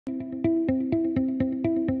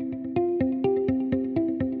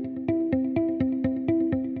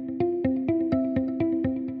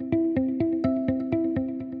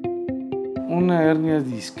una hernia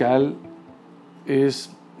discal es,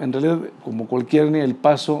 en realidad, como cualquier hernia, el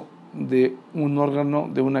paso de un órgano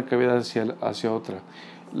de una cavidad hacia otra.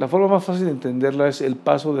 La forma más fácil de entenderla es el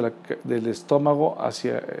paso del estómago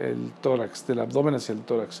hacia el tórax, del abdomen hacia el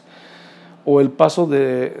tórax, o el paso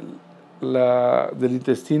del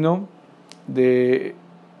intestino de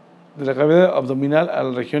la cavidad abdominal a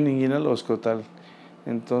la región inguinal o escrotal.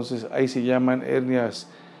 Entonces ahí se llaman hernias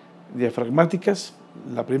diafragmáticas,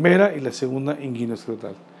 la primera, y la segunda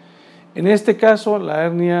inguinoescrotal. En este caso, la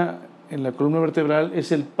hernia en la columna vertebral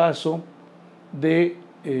es el paso de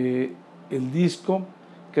el disco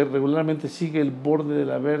que regularmente sigue el borde de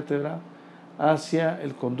la vértebra hacia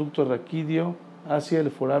el conducto raquídeo, hacia el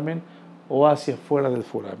foramen o hacia fuera del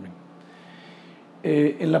foramen.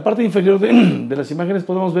 En la parte inferior de las imágenes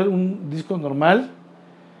podemos ver un disco normal,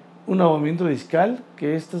 un movimiento discal,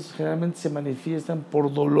 que estos generalmente se manifiestan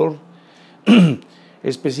por dolor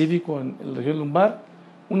específico en la región lumbar,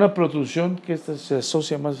 una protrusión, que esta se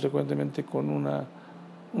asocia más frecuentemente con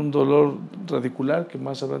un dolor radicular, que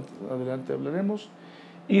más adelante hablaremos,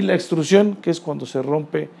 y la extrusión, que es cuando se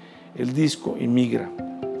rompe el disco y migra.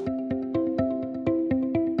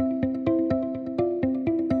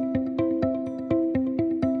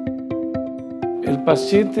 El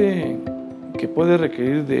paciente que puede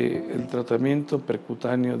requerir del tratamiento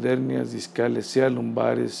percutáneo de hernias discales, sea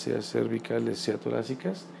lumbares, sea cervicales, sea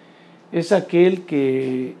torácicas, es aquel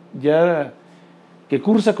que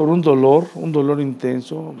cursa con un dolor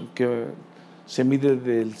intenso, que se mide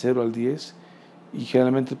del 0 al 10, y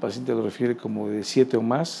generalmente el paciente lo refiere como de 7 o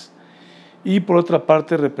más, y por otra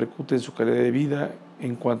parte repercute en su calidad de vida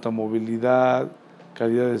en cuanto a movilidad,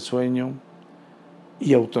 calidad del sueño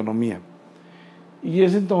y autonomía. Y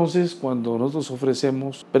es entonces cuando nosotros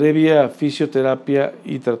ofrecemos, previa fisioterapia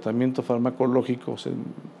y tratamiento farmacológico,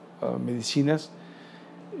 medicinas,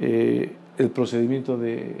 el procedimiento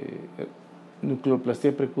de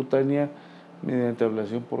nucleoplastia percutánea mediante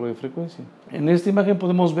ablación por radiofrecuencia. En esta imagen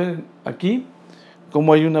podemos ver aquí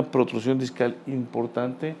cómo hay una protrusión discal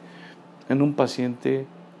importante en un paciente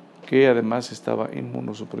que además estaba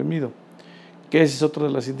inmunosuprimido, que esa es otra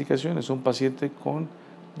de las indicaciones, un paciente con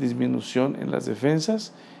disminución en las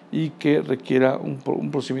defensas y que requiera un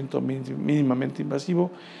procedimiento mínimamente invasivo,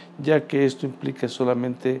 ya que esto implica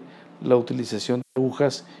solamente la utilización de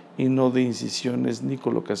agujas y no de incisiones ni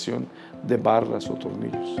colocación de barras o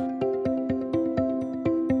tornillos.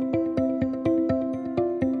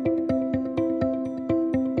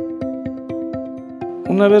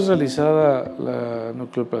 Una vez realizada la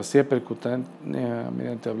nucleoplastia percutánea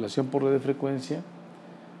mediante ablación por radiofrecuencia,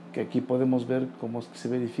 que aquí podemos ver cómo es que se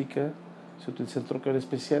verifica, se utilizan trocadores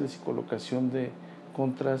especiales y colocación de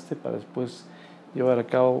contraste para después llevar a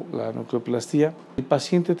cabo la nucleoplastia. El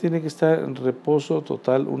paciente tiene que estar en reposo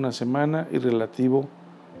total 1 semana y relativo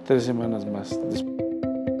 3 semanas más después.